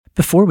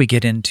Before we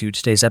get into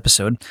today's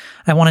episode,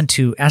 I wanted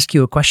to ask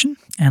you a question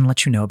and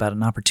let you know about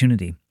an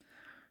opportunity.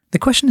 The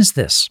question is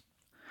this: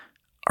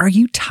 are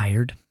you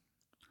tired?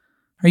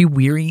 Are you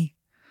weary?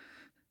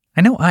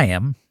 I know I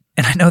am,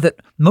 and I know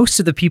that most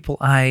of the people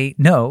I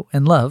know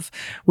and love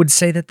would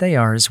say that they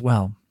are as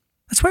well.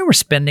 That's why we're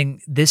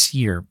spending this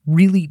year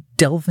really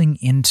delving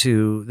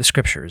into the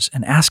scriptures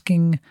and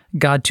asking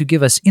God to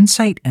give us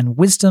insight and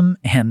wisdom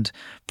and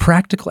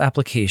practical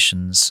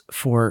applications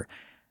for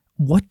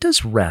what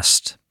does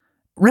rest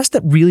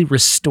that really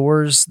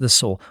restores the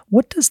soul,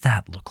 what does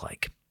that look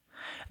like?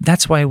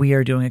 That's why we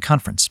are doing a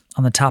conference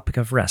on the topic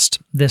of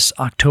rest this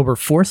October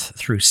 4th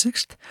through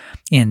 6th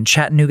in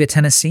Chattanooga,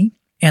 Tennessee,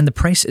 and the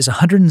price is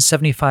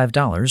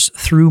 $175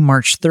 through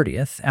March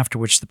 30th, after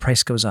which the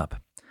price goes up.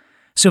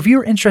 So if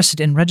you're interested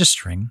in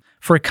registering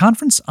for a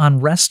conference on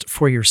rest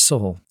for your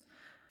soul,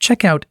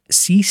 check out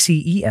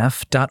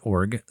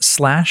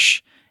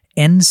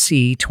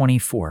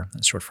ccef.org/NC24.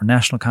 That's short for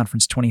National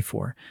Conference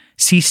 24.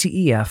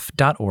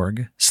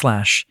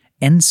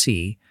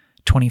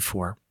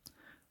 ccef.org/NC24.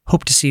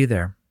 Hope to see you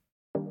there.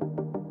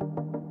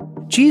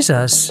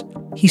 Jesus,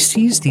 he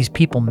sees these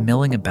people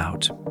milling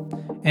about,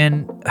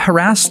 and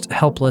harassed,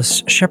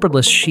 helpless,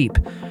 shepherdless sheep.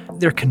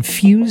 They're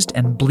confused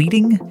and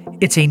bleeding.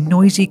 It's a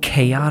noisy,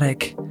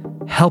 chaotic,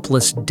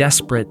 helpless,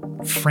 desperate,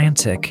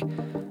 frantic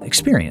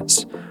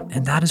experience.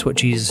 And that is what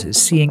Jesus is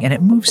seeing, and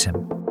it moves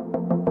him.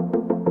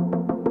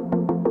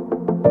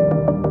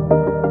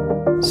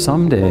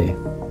 Someday,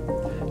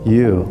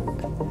 you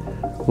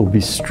will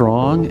be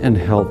strong and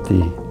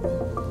healthy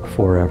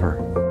forever.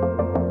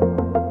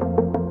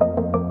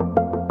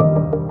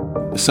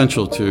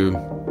 Essential to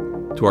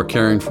our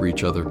caring for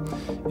each other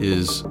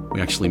is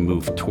we actually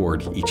move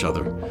toward each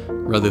other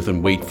rather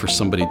than wait for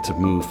somebody to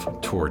move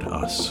toward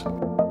us.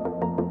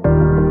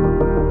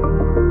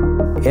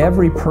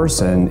 Every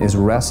person is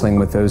wrestling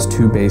with those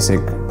two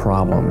basic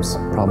problems: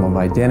 problem of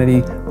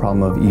identity,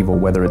 problem of evil,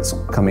 whether it's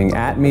coming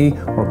at me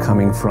or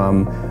coming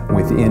from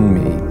within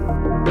me.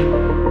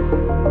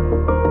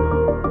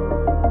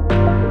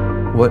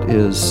 What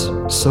is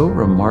so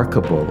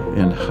remarkable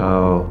in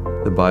how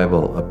the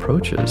Bible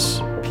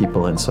approaches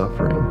people in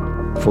suffering,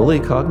 fully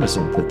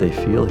cognizant that they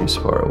feel he's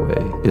far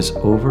away, is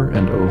over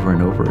and over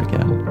and over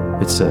again.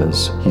 It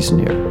says he's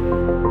near.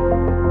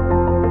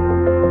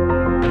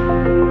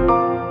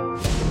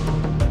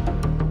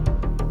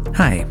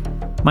 Hi,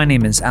 my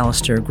name is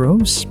Alistair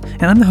Groves,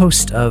 and I'm the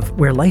host of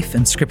Where Life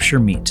and Scripture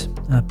Meet,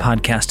 a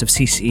podcast of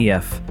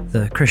CCEF,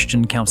 the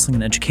Christian Counseling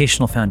and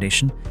Educational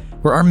Foundation,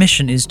 where our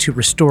mission is to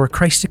restore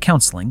Christ to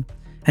counseling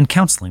and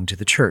counseling to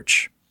the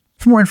church.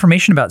 For more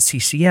information about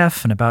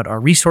CCF and about our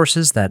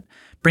resources that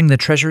bring the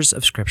treasures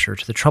of Scripture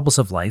to the troubles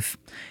of life,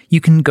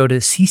 you can go to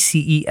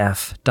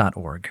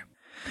ccef.org.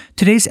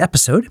 Today's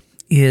episode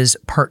is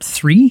part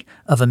 3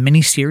 of a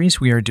mini-series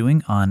we are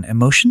doing on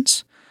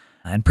emotions,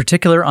 in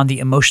particular on the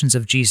emotions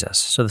of Jesus.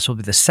 So this will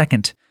be the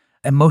second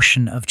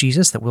emotion of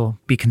Jesus that we'll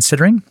be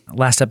considering.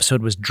 Last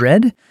episode was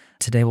dread.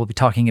 Today we'll be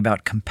talking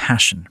about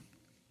compassion.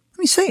 Let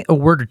me say a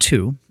word or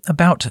two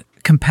about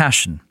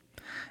compassion.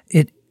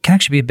 It can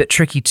actually be a bit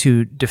tricky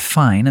to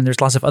define, and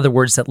there's lots of other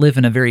words that live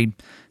in a very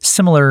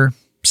similar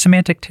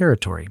semantic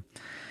territory.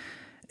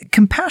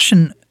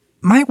 Compassion,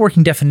 my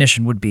working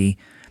definition would be,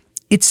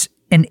 it's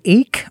an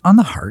ache on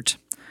the heart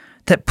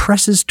that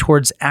presses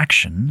towards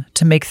action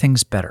to make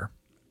things better.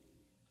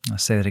 I'll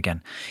say that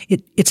again.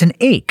 It's an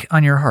ache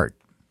on your heart.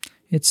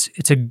 It's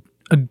a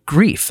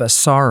grief, a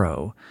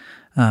sorrow,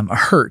 a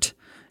hurt,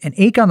 an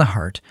ache on the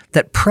heart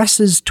that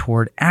presses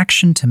toward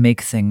action to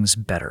make things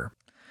better.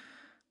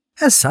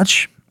 As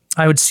such,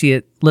 I would see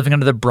it living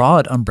under the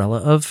broad umbrella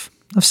of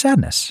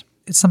sadness.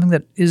 It's something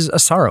that is a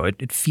sorrow.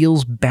 It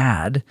feels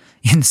bad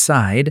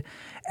inside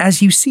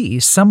as you see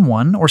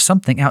someone or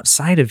something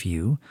outside of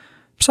you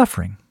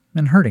suffering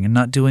and hurting and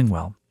not doing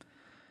well.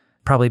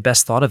 Probably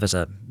best thought of as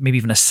maybe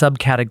even a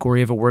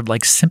subcategory of a word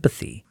like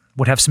sympathy,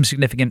 would have some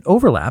significant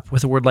overlap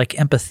with a word like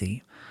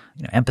empathy.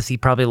 Empathy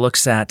probably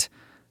looks at,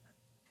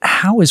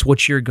 how is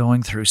what you're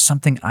going through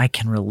something I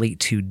can relate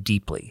to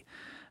deeply?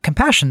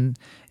 Compassion,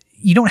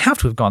 you don't have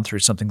to have gone through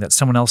something that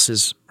someone else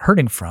is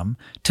hurting from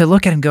to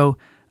look at and go,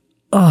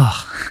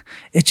 oh,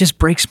 it just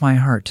breaks my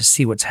heart to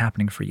see what's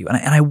happening for you. And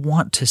I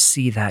want to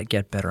see that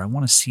get better. I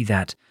want to see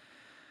that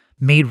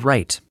made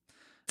right.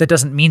 That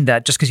doesn't mean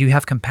that just because you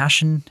have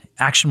compassion,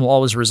 action will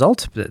always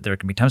result. There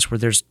can be times where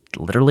there's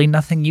literally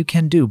nothing you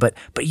can do, but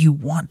you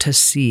want to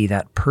see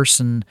that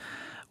person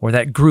or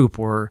that group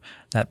or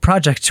that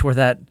project or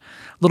that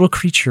little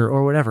creature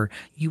or whatever.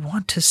 You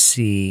want to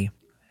see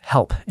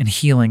help and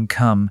healing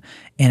come,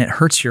 and it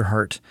hurts your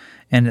heart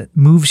and it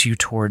moves you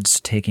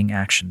towards taking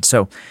action.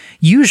 So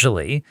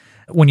usually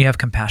when you have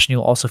compassion,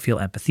 you'll also feel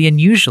empathy,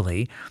 and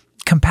usually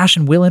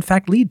compassion will in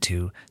fact lead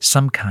to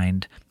some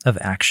kind of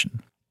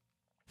action.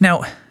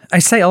 Now, I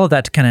say all of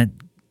that to kind of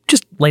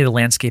just lay the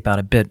landscape out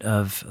a bit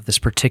of this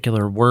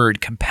particular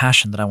word,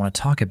 compassion, that I want to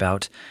talk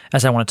about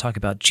as I want to talk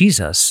about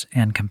Jesus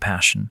and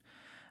compassion.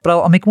 But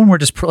I'll make one more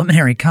just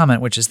preliminary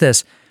comment, which is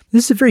this.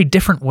 This is a very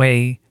different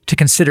way to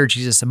consider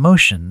Jesus'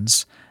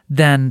 emotions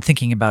than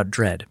thinking about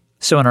dread.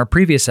 So in our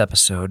previous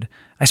episode,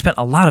 I spent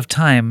a lot of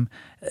time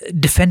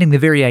defending the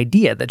very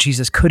idea that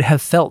Jesus could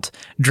have felt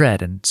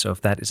dread. And so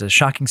if that is a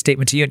shocking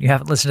statement to you and you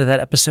haven't listened to that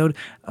episode,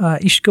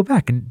 you should go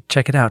back and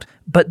check it out.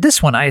 But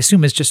this one, I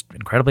assume, is just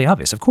incredibly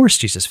obvious. Of course,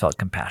 Jesus felt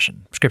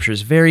compassion. Scripture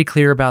is very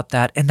clear about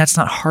that, and that's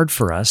not hard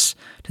for us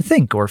to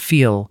think or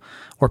feel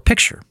or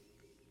picture.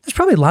 There's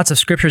probably lots of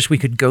scriptures we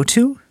could go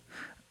to,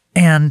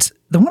 and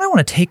the one I want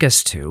to take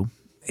us to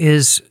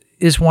is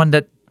one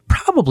that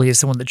probably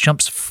is the one that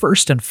jumps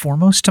first and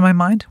foremost to my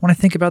mind when I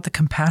think about the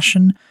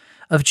compassion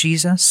of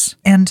Jesus.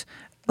 And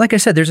like I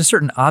said, there's a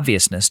certain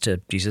obviousness to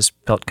Jesus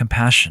felt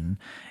compassion.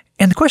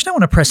 And the question I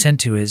want to press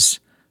into is,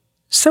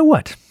 so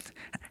what?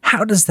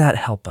 How does that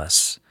help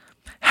us?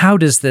 How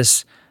does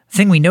this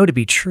thing we know to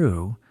be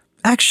true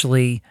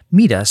actually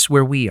meet us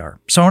where we are?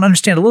 So I want to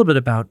understand a little bit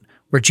about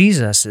where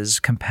Jesus'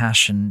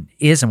 compassion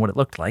is and what it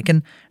looked like,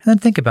 and then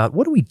think about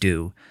what do we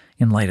do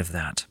in light of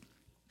that.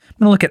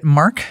 I'm going to look at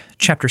Mark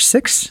chapter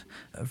 6,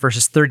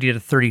 verses 30 to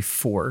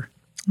 34.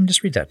 Let me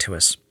just read that to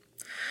us.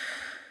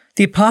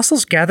 The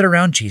apostles gathered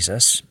around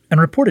Jesus and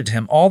reported to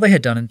him all they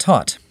had done and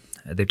taught.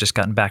 They've just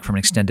gotten back from an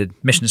extended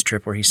missions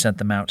trip where he sent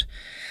them out,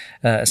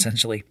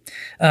 essentially.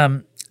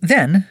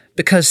 Then,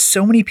 because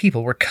so many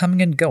people were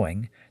coming and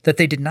going that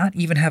they did not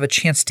even have a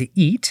chance to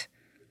eat,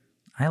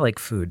 I like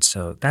food,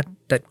 so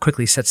that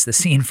quickly sets the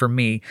scene for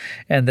me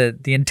and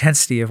the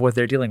intensity of what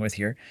they're dealing with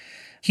here.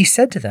 He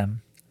said to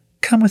them,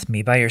 "Come with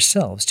me by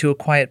yourselves to a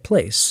quiet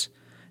place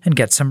and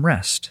get some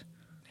rest."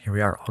 Here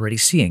we are already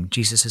seeing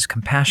Jesus'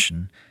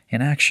 compassion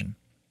in action.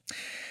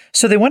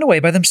 So they went away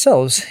by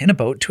themselves in a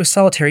boat to a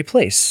solitary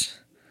place.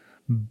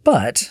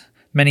 But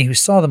many who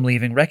saw them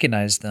leaving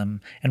recognized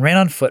them and ran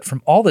on foot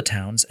from all the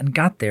towns and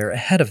got there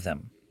ahead of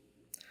them.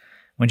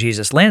 When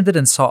Jesus landed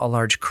and saw a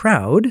large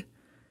crowd,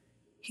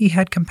 he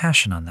had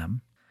compassion on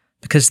them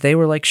because they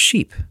were like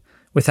sheep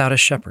without a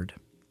shepherd.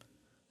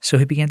 So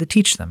he began to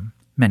teach them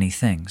many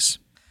things.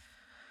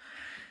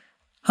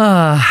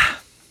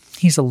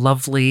 He's a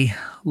lovely,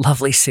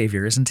 lovely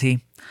Savior, isn't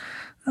he?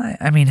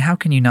 I mean, how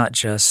can you not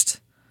just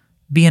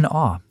be in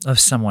awe of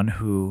someone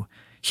who,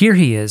 here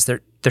he is, they're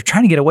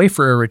trying to get away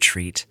for a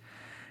retreat,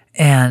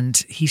 and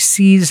he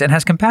sees and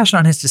has compassion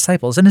on his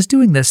disciples and is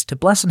doing this to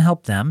bless and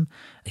help them.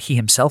 He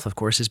himself, of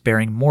course, is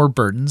bearing more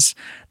burdens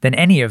than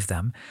any of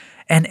them.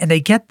 And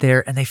they get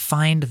there and they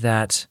find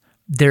that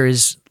there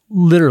is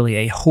literally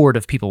a horde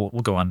of people.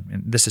 We'll go on.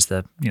 And this is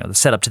the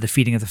setup to the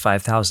feeding of the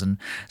 5,000.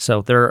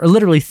 So there are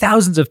literally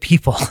thousands of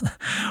people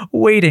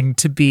waiting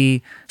to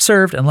be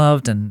served and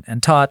loved and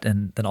taught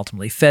and then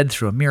ultimately fed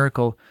through a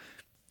miracle.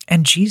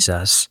 And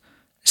Jesus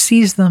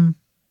sees them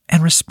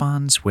and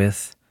responds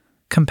with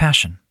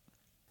compassion.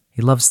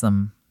 He loves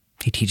them.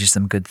 He teaches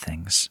them good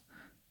things.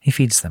 He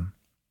feeds them.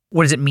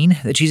 What does it mean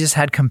that Jesus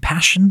had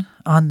compassion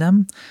on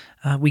them?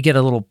 We get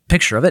a little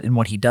picture of it in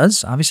what he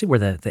does, obviously, where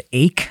the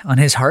ache on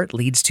his heart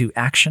leads to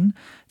action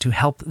to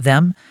help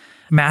them.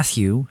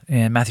 Matthew,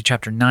 in Matthew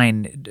chapter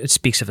 9, it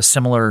speaks of a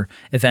similar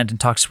event and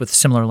talks with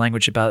similar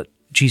language about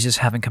Jesus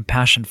having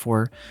compassion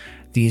for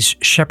these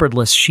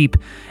shepherdless sheep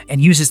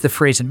and uses the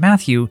phrase in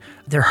Matthew,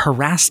 they're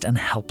harassed and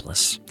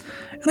helpless.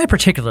 And I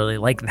particularly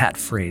like that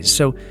phrase.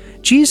 So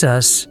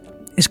Jesus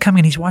is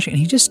coming and he's watching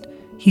and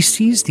he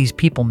sees these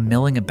people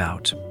milling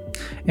about.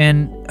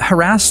 And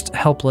harassed,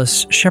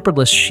 helpless,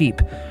 shepherdless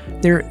sheep,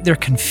 they're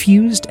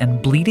confused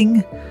and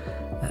bleating,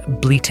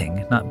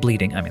 not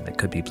bleeding. I mean, they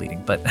could be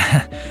bleeding, but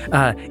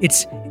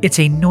it's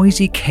a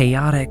noisy,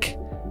 chaotic,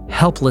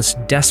 helpless,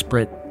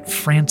 desperate,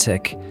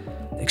 frantic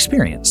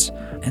experience.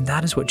 And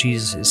that is what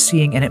Jesus is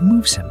seeing, and it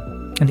moves him,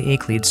 and the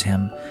ache leads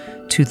him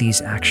to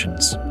these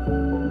actions.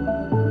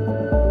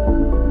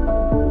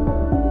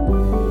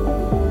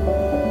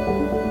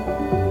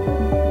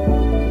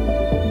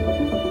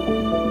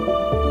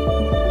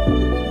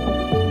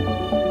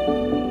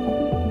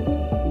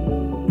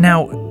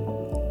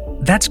 Now,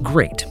 that's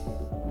great,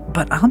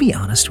 but I'll be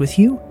honest with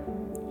you,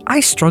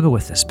 I struggle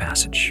with this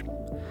passage.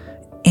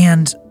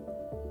 And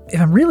if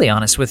I'm really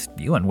honest with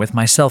you and with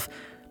myself,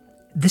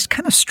 this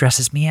kind of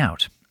stresses me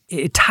out.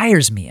 It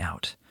tires me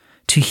out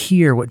to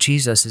hear what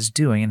Jesus is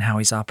doing and how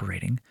he's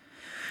operating.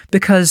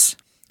 Because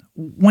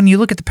when you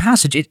look at the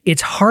passage,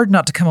 it's hard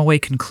not to come away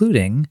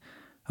concluding,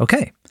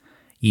 okay,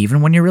 even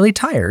when you're really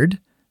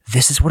tired,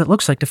 this is what it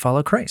looks like to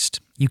follow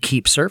Christ. You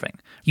keep serving.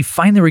 You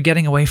finally were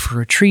getting away for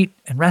retreat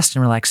and rest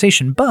and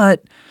relaxation,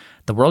 but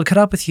the world caught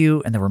up with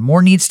you and there were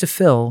more needs to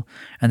fill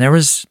and there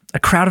was a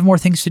crowd of more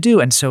things to do.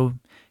 And so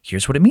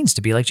here's what it means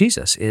to be like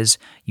Jesus is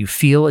you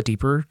feel a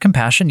deeper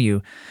compassion.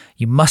 You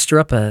muster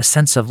up a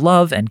sense of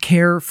love and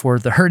care for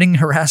the hurting,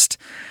 harassed,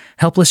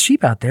 helpless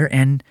sheep out there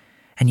and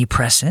you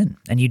press in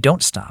and you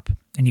don't stop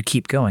and you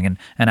keep going.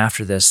 And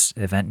after this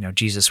event,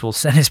 Jesus will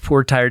send his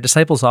poor, tired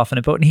disciples off in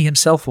a boat and he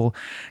himself will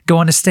go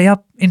on to stay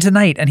up into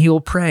night and he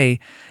will pray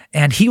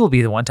and he will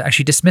be the one to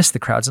actually dismiss the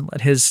crowds and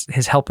let his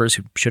helpers,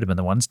 who should have been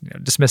the ones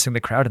dismissing the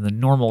crowd in the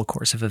normal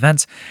course of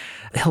events,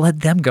 he'll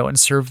let them go and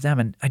serve them.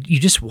 And you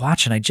just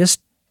watch and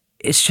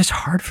it's just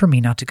hard for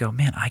me not to go,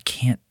 man, I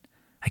can't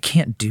I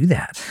can't do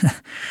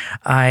that.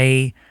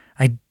 I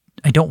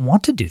don't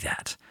want to do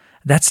that.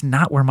 That's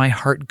not where my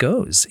heart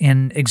goes.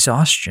 In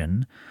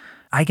exhaustion,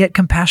 I get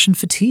compassion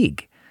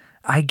fatigue.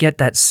 I get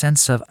that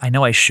sense of, I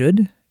know I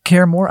should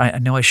care more. I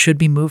know I should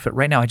be moved, but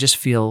right now I just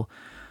feel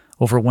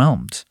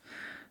overwhelmed.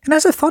 And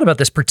as I've thought about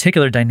this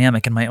particular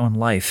dynamic in my own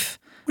life,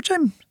 which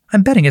I'm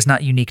betting is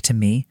not unique to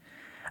me,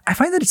 I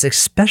find that it's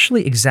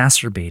especially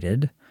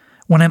exacerbated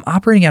when I'm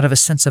operating out of a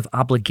sense of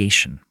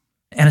obligation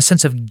and a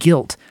sense of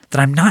guilt that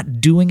I'm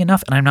not doing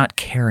enough and I'm not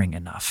caring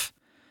enough.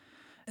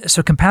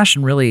 So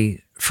compassion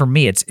really, for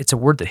me, it's a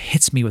word that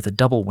hits me with a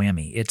double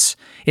whammy.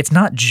 It's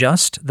not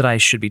just that I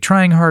should be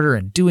trying harder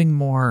and doing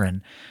more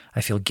and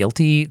I feel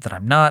guilty that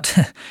I'm not.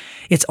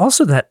 It's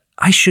also that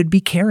I should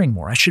be caring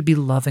more. I should be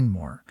loving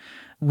more.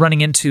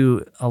 Running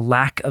into a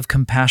lack of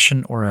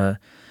compassion or a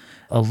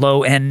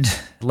low end,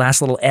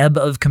 last little ebb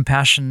of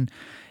compassion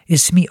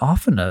is to me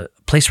often a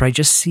place where I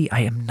just see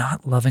I am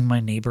not loving my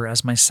neighbor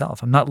as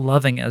myself. I'm not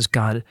loving as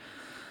God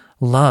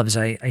loves.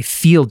 I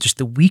feel just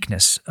the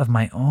weakness of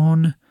my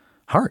own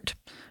heart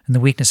and the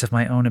weakness of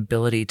my own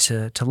ability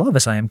to love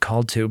as I am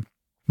called to.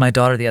 My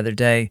daughter the other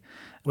day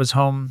was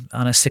home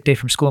on a sick day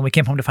from school, and we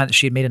came home to find that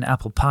she had made an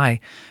apple pie,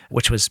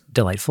 which was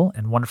delightful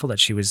and wonderful that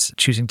she was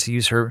choosing to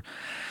use her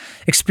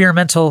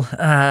experimental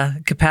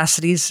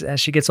capacities as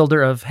she gets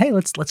older of, hey,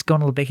 let's go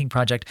on a little baking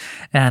project.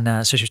 And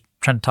so she was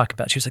trying to talk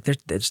about, she was like,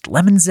 there's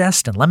lemon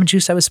zest and lemon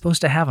juice I was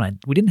supposed to have, and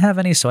we didn't have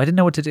any, so I didn't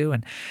know what to do.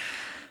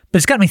 But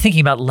it's got me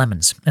thinking about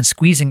lemons and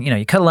squeezing,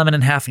 you cut a lemon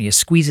in half and you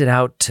squeeze it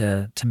out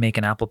to make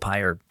an apple pie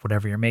or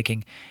whatever you're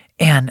making.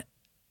 And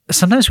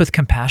sometimes with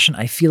compassion,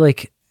 I feel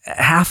like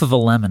half of a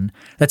lemon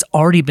that's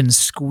already been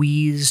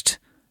squeezed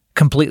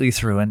completely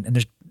through and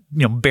there's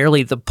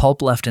barely the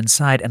pulp left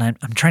inside, and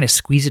I'm trying to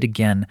squeeze it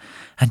again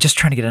and just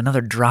trying to get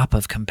another drop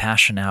of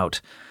compassion out,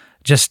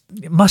 just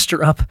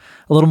muster up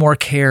a little more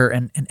care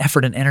and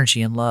effort and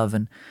energy and love.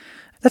 And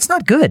that's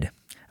not good.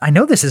 I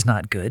know this is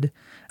not good.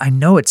 I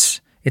know it's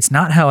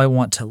not how I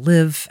want to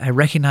live. I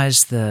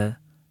recognize the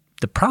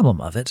problem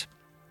of it.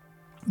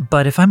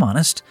 But if I'm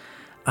honest,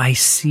 I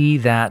see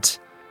that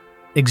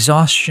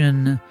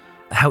exhaustion,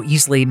 how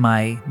easily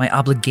my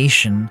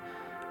obligation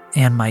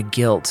and my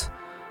guilt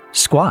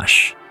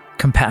squash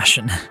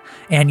compassion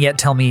and yet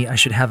tell me I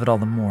should have it all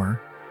the more.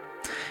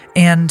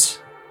 And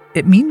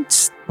it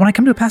means when I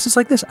come to a passage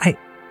like this,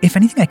 if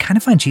anything, I kind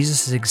of find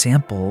Jesus'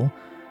 example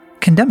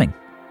condemning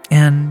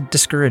and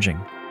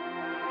discouraging.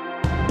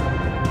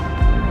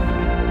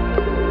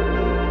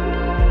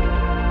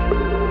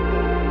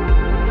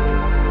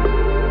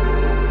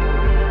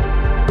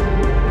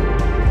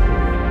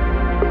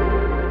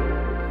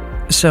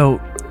 So,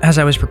 as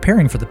I was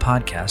preparing for the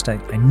podcast,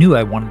 I knew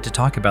I wanted to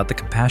talk about the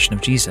compassion of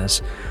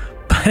Jesus.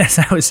 But as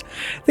I was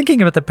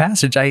thinking about the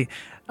passage, I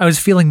was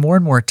feeling more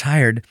and more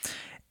tired.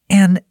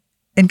 And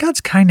in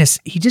God's kindness,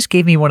 He just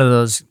gave me one of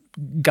those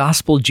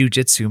gospel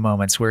jujitsu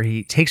moments where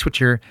He takes what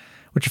you're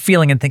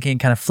feeling and thinking and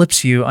kind of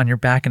flips you on your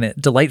back in a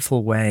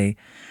delightful way.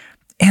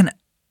 And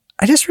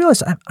I just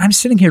realized I'm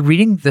sitting here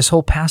reading this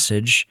whole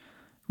passage,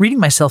 reading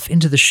myself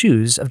into the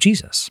shoes of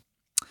Jesus.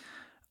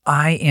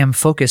 I am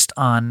focused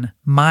on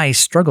my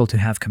struggle to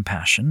have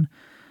compassion,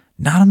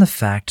 not on the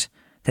fact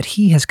that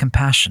He has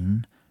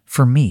compassion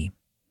for me.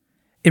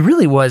 It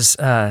really was,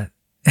 I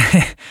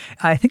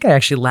think I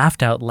actually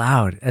laughed out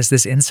loud as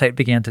this insight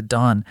began to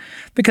dawn.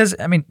 Because,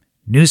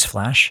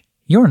 newsflash,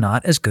 you're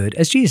not as good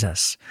as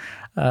Jesus.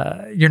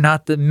 You're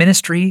not the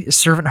ministry,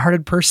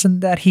 servant-hearted person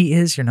that He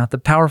is. You're not the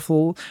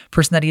powerful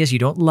person that He is. You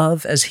don't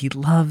love as He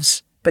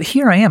loves. But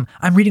here I am.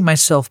 I'm reading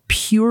myself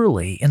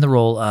purely in the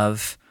role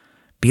of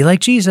be like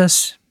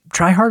Jesus,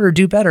 try harder,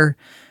 do better,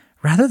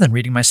 rather than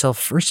reading myself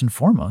first and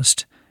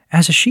foremost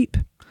as a sheep,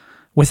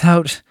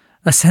 without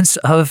a sense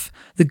of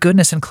the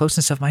goodness and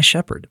closeness of my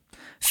shepherd,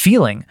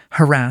 feeling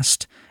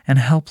harassed and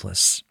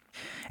helpless.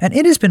 And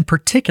it has been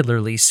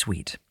particularly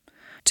sweet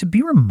to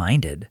be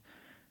reminded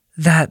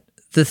that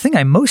the thing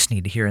I most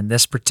need to hear in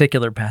this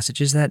particular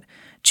passage is that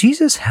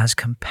Jesus has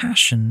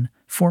compassion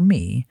for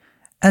me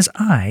as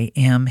I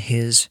am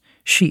His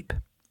sheep.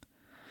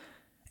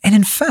 And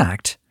in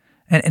fact,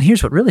 and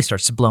here's what really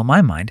starts to blow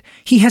my mind,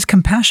 He has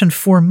compassion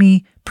for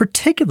me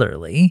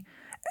particularly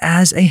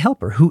as a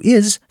helper who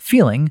is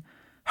feeling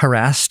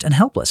harassed and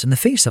helpless in the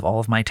face of all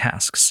of my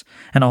tasks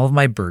and all of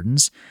my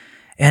burdens,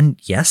 and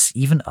yes,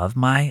 even of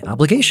my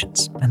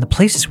obligations and the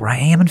places where I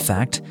am, in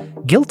fact,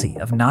 guilty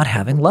of not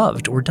having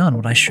loved or done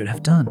what I should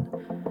have done.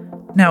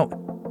 Now,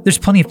 there's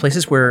plenty of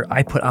places where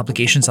I put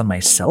obligations on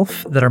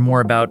myself that are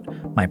more about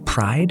my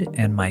pride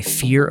and my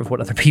fear of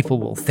what other people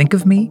will think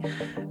of me,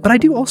 but I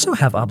do also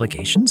have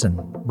obligations and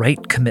right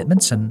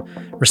commitments and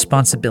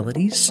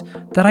responsibilities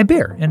that I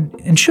bear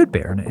and should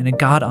bear in a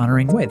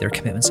God-honoring way. They're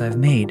commitments I've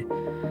made.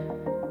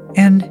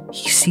 And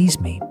He sees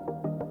me.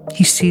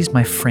 He sees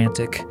my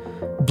frantic,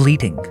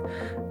 bleating,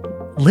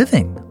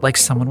 living like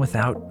someone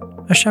without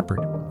a shepherd,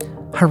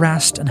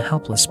 harassed and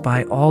helpless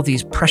by all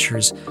these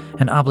pressures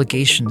and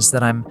obligations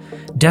that I'm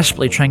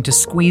desperately trying to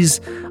squeeze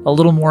a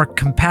little more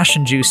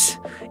compassion juice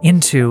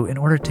into in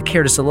order to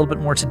care just a little bit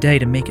more today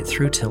to make it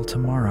through till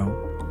tomorrow.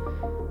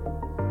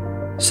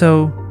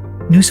 So,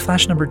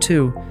 newsflash number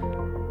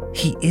 2,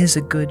 he is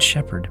a good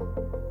shepherd,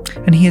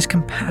 and he has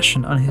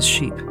compassion on his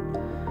sheep,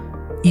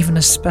 even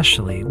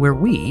especially where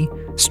we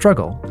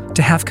struggle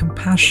to have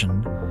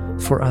compassion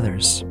for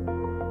others.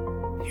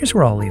 Here's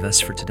where I'll leave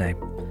us for today.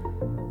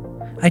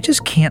 I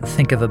just can't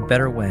think of a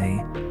better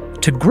way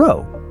to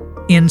grow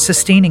in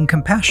sustaining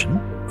compassion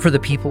for the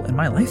people in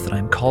my life that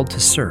I'm called to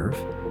serve.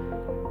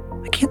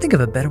 I can't think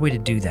of a better way to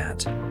do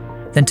that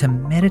than to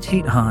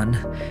meditate on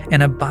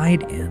and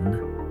abide in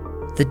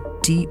the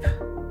deep,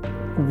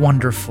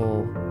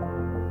 wonderful,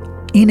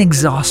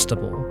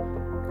 inexhaustible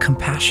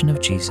compassion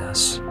of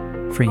Jesus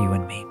for you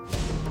and me.